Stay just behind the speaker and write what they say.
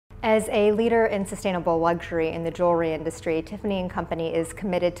As a leader in sustainable luxury in the jewelry industry, Tiffany Company is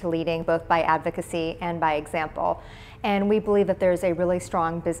committed to leading both by advocacy and by example. And we believe that there's a really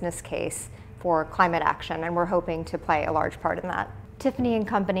strong business case for climate action, and we're hoping to play a large part in that. Tiffany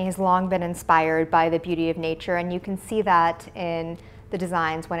Company has long been inspired by the beauty of nature, and you can see that in the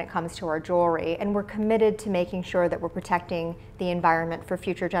designs when it comes to our jewelry. And we're committed to making sure that we're protecting the environment for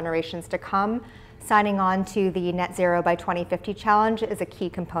future generations to come. Signing on to the Net Zero by 2050 challenge is a key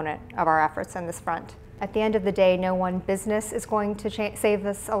component of our efforts on this front. At the end of the day, no one business is going to save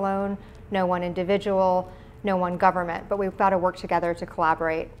this alone, no one individual, no one government, but we've got to work together to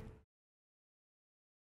collaborate.